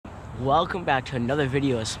Welcome back to another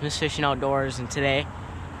video of Smith Fishing Outdoors, and today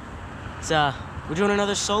we're doing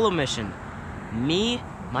another solo mission. Me,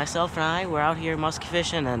 myself, and I, we're out here musky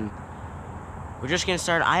fishing, and we're just gonna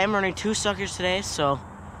start. I am running 2 suckers today, so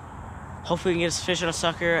hopefully we can get us fish on a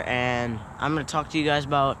sucker, and I'm gonna talk to you guys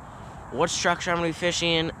about what structure I'm gonna be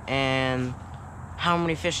fishing and how I'm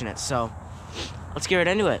gonna be fishing it. So let's get right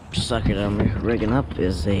into it. Sucker that I'm rigging up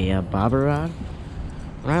is a bobber rod.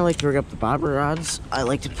 When I like to rig up the bobber rods, I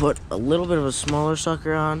like to put a little bit of a smaller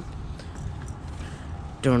sucker on.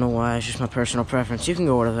 Don't know why, it's just my personal preference. You can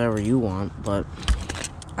go whatever you want, but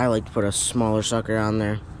I like to put a smaller sucker on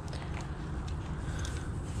there.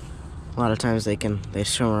 A lot of times they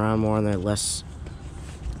swim around more and they have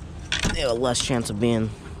a less chance of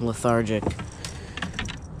being lethargic.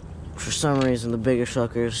 For some reason, the bigger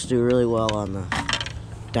suckers do really well on the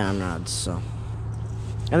down rods, so.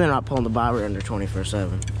 And they're not pulling the bobber under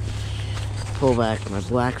 24/7. Pull back my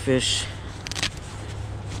blackfish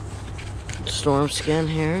storm skin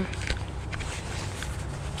here.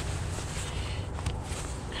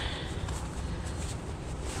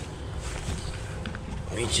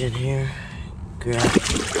 Reach in here, grab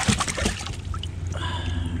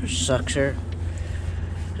our sucker.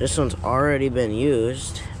 This one's already been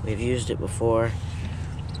used. We've used it before,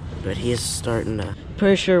 but he's starting to.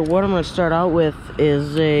 Pretty sure what I'm going to start out with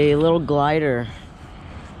is a little glider.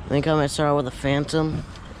 I think I'm going to start out with a phantom.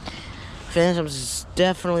 Phantoms is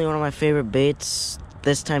definitely one of my favorite baits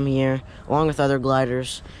this time of year, along with other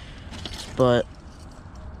gliders. But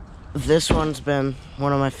this one's been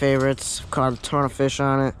one of my favorites. I've caught a ton of fish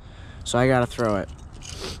on it, so I got to throw it.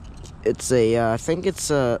 It's I think it's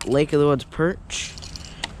a Lake of the Woods perch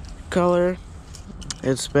color.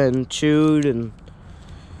 It's been chewed, and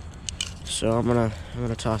so I'm gonna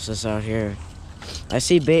toss this out here. I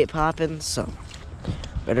see bait popping, so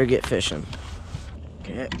better get fishing.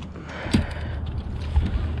 Okay,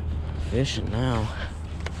 fishing now.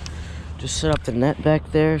 Just set up the net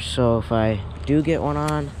back there, so if I do get one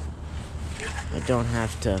on, I don't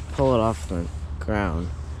have to pull it off the ground.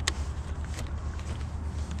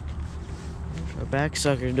 Our back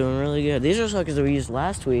sucker's doing really good. These are suckers that we used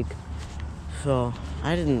last week, so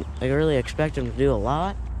I didn't really expect him to do a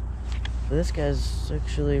lot. But this guy's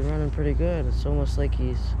actually running pretty good. It's almost like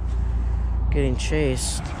he's getting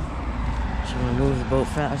chased. So I'm gonna move the boat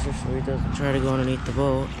faster so he doesn't try to go underneath the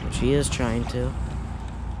boat, which he is trying to.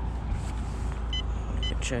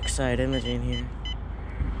 Check side imaging here.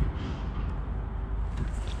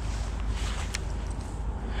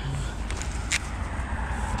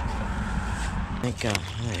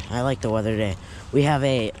 I like the weather today. We have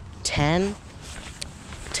a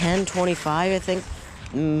 10:25, I think,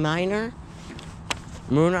 moonrise,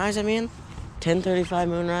 10:35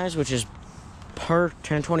 moonrise, which is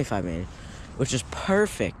 10:25 maybe, which is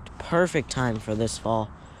perfect time for this fall,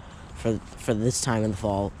 for this time in the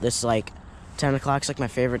fall. This is like 10 o'clock's like my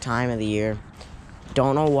favorite time of the year.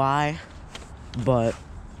 Don't know why, but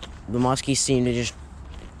the muskies seem to just,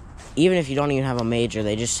 even if you don't even have a major,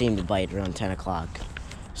 they just seem to bite around 10 o'clock.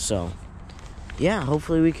 So yeah,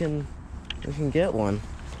 hopefully we can get one.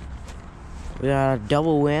 We got a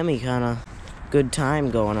double whammy kind of good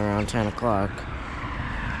time going around 10 o'clock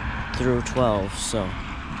through 12, so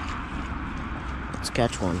let's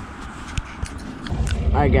catch one.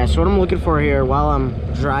 Alright guys, so what I'm looking for here while I'm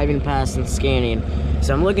driving past and scanning is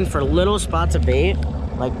I'm looking for little spots of bait.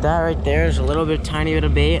 Like that right there is a little bit, tiny bit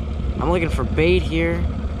of bait. I'm looking for bait here,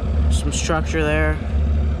 some structure there.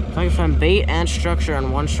 If I can find bait and structure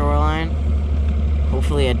on one shoreline,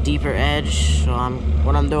 hopefully a deeper edge. So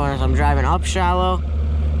what I'm doing is I'm driving up shallow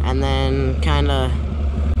and then kind of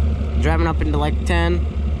driving up into like 10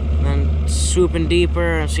 and then swooping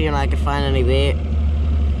deeper and seeing if I can find any bait.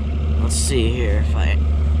 Let's see here if I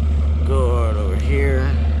go out over here.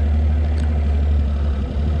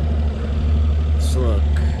 Let's look.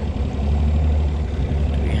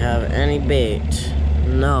 Do we have any bait?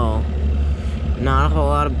 No. Not a whole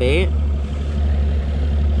lot of bait.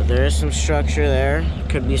 But there is some structure there.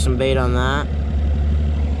 Could be some bait on that.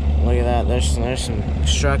 Look at that. There's some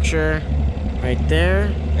structure right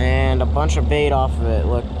there. And a bunch of bait off of it.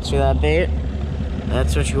 Look, see that bait?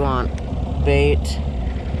 That's what you want. Bait.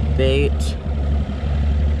 Bait.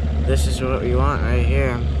 This is what you want right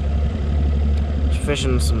here. Just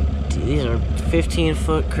fishing these are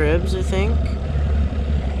 15-foot cribs, I think.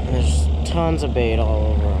 There's tons of bait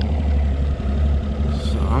all over them.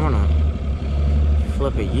 So I'm gonna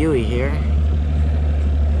flip a Yui here and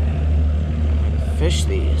fish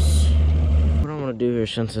these. What I'm gonna do here,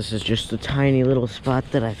 since this is just a tiny little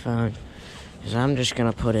spot that I found, is I'm just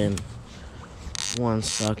gonna put in one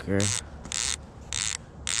sucker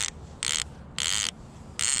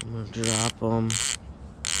I'm gonna drop them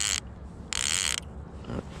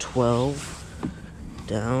 12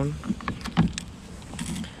 down.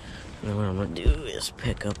 And then what I'm gonna do is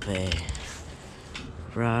pick up a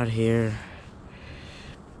rod here,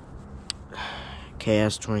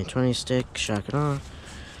 KS 2020 stick, shock it on,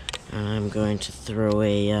 and I'm going to throw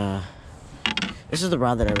a, this is the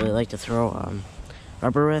rod that I really like to throw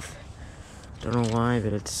rubber with. Don't know why,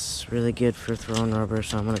 but it's really good for throwing rubber,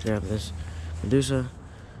 so I'm gonna grab this Medusa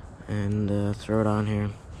and throw it on here.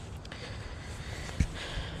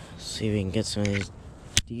 See if we can get some of these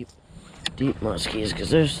deep muskies, because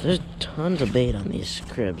there's tons of bait on these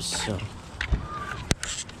cribs, so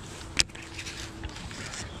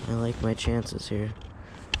I like my chances here.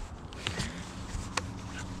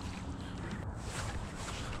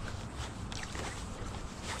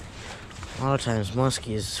 A lot of times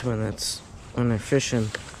muskies, when they're fishing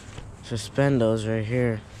suspendos right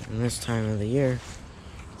here in this time of the year,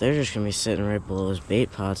 they're just gonna be sitting right below those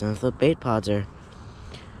bait pods, and if the bait pods are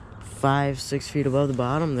 5-6 feet above the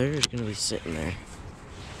bottom, they're just gonna be sitting there.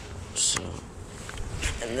 So,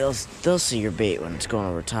 and they'll see your bait when it's going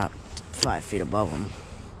over top 5 feet above them.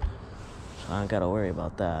 So I don't gotta worry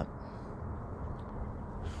about that.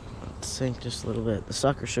 Let's sink just a little bit. The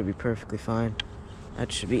sucker should be perfectly fine.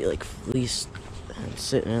 That should be like fleeced and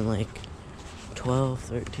sitting in like 12,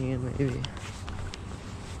 13 maybe.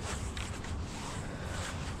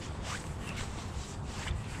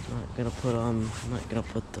 I'm not gonna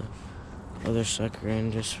put the other sucker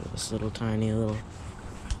in just for this little tiny little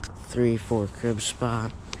 3-4 crib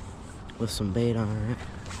spot with some bait on it.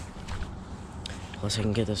 Plus I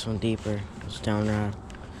can get this one deeper. It's down rod.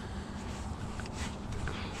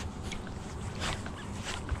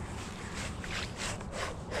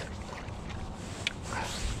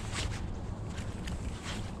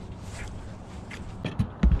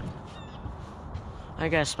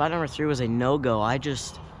 Alright guys, spot number 3 was a no-go.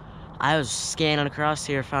 I was scanning across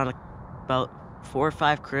here, found about 4 or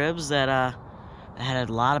 5 cribs that had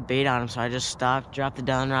a lot of bait on them, so I just stopped, dropped the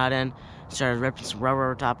down rod in, started ripping some rubber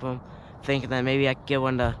over top of them, thinking that maybe I could get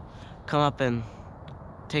one to come up and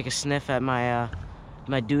take a sniff at my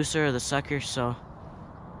my deucer or the sucker. So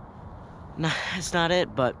no, that's not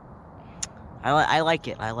it, but I like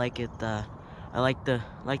it. I like it. I like the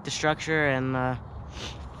structure, and I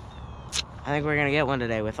think we're gonna get one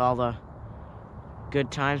today with all the good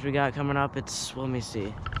times we got coming up. It's, let me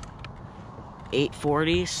see,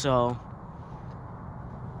 8:40, so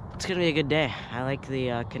it's gonna be a good day. I like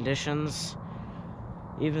the conditions,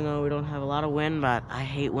 even though we don't have a lot of wind, but I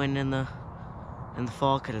hate wind in the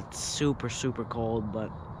fall because it's super cold. But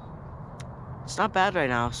it's not bad right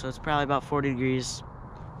now, so it's probably about 40 degrees.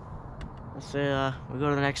 Let's say we go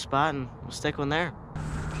to the next spot and we'll stick one there.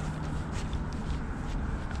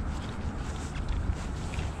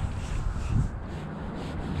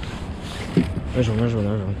 There's one.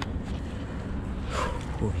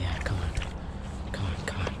 Oh yeah, come on,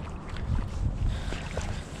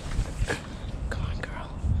 girl,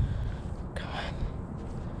 come on.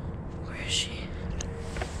 Where is she?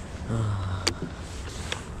 Oh.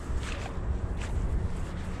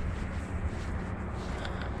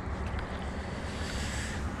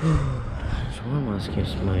 There's one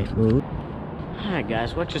muskie might move. Alright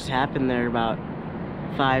guys, what just happened there about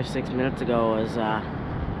 5-6 minutes ago was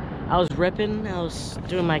I was ripping, I was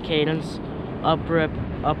doing my cadence, up rip,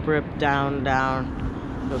 down,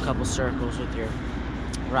 do a couple circles with your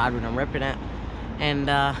rod when I'm ripping it, and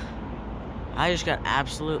I just got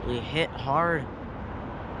absolutely hit hard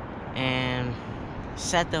and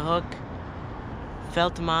set the hook,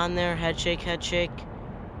 felt him on there, head shake.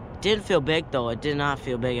 Didn't feel big though, it did not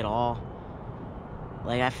feel big at all.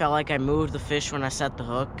 Like, I felt like I moved the fish when I set the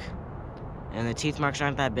hook, and the teeth marks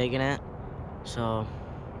aren't that big in it, so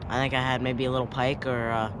I think I had maybe a little pike or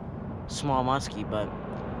a small muskie, but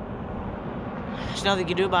there's nothing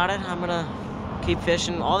you can do about it. I'm gonna keep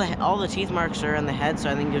fishing. All the teeth marks are in the head, so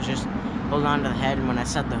I think it was just holding on to the head. And when I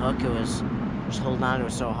set the hook, it was just holding on to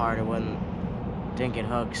it so hard it didn't get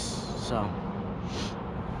hooks. So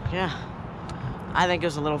yeah, I think it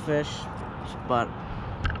was a little fish, but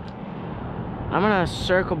I'm gonna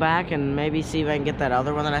circle back and maybe see if I can get that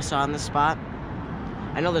other one that I saw in this spot.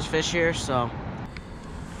 I know there's fish here, so.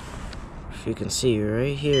 If you can see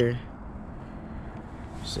right here,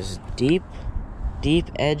 there's this deep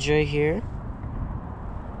edge right here.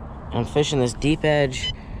 I'm fishing this deep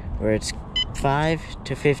edge where it's 5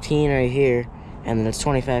 to 15 right here, and then it's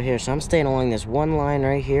 25 here. So I'm staying along this one line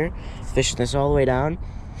right here, fishing this all the way down,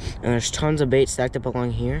 and there's tons of bait stacked up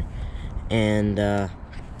along here, and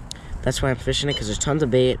that's why I'm fishing it, because there's tons of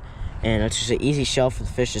bait, and it's just an easy shelf for the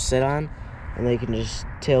fish to sit on. and they can just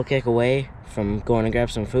tail kick away from going to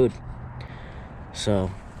grab some food.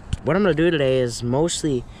 So what I'm gonna do today is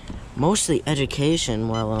mostly education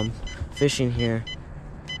while I'm fishing here.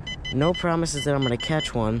 No promises that I'm gonna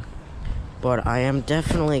catch one, but I am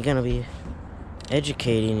definitely gonna be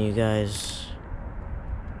educating you guys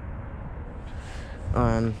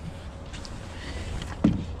on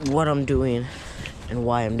what I'm doing and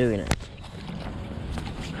why I'm doing it.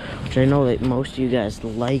 Which I know that most of you guys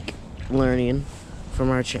like learning from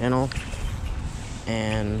our channel,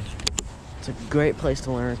 and it's a great place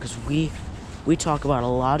to learn because we talk about a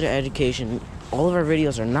lot of education. All of our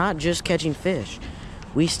videos are not just catching fish.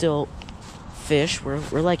 We still fish. We're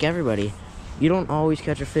like everybody. You don't always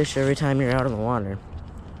catch a fish every time you're out in the water,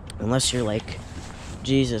 unless you're like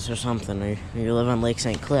Jesus or something, or you live on Lake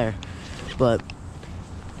St. Clair. But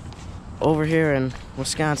over here in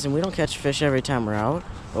Wisconsin, we don't catch fish every time we're out,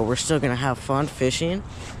 but we're still gonna have fun fishing,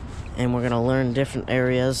 and we're gonna learn different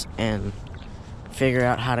areas and figure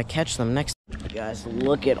out how to catch them next. Guys,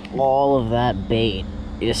 look at all of that bait.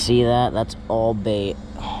 You see that? That's all bait.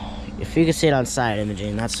 If you can see it on side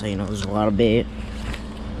imaging, that's how you know there's a lot of bait.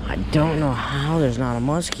 I don't know how there's not a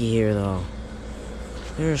muskie here, though.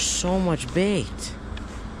 There's so much bait.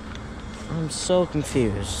 I'm so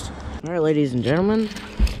confused. All right, ladies and gentlemen,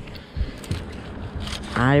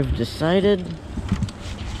 I've decided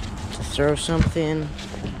to throw something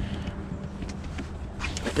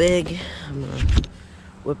big. I'm gonna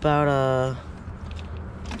whip out a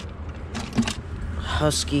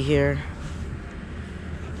husky here.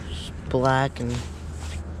 Just black and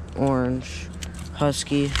orange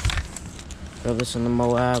husky. Throw this in the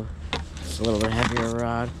Moab. It's a little bit heavier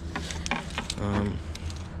rod.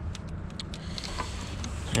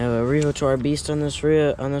 I have a Revo Tour Beast on this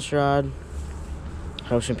rod.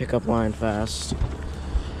 Helps me pick up line fast.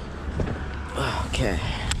 Okay,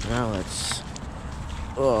 now let's.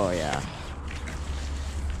 Oh yeah,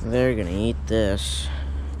 they're gonna eat this.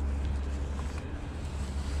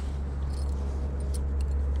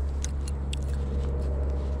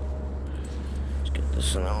 Let's get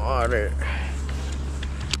this in the water.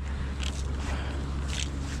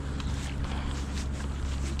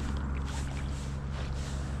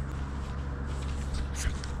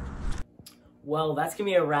 Well, that's gonna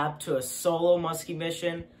be a wrap to a solo muskie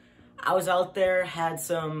mission. I was out there, had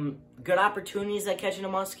some good opportunities at catching a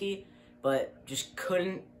muskie, but just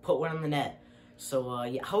couldn't put one in the net. So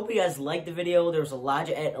yeah, hope you guys liked the video. There was a lot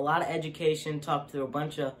of education, talked through a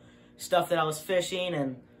bunch of stuff that I was fishing,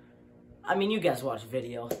 and I mean, you guys watched the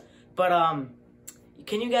video. But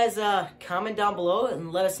can you guys comment down below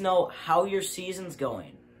and let us know how your season's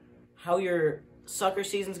going, how your sucker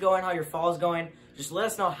season's going, how your fall's going. Just let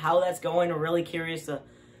us know how that's going. We're really curious to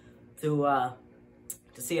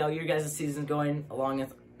see how your guys' season's going along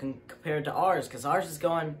with compared to ours, because our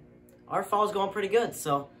fall's going pretty good.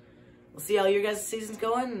 So we'll see how your guys' season's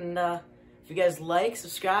going, and if you guys like,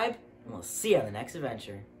 subscribe, and we'll see you on the next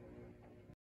adventure.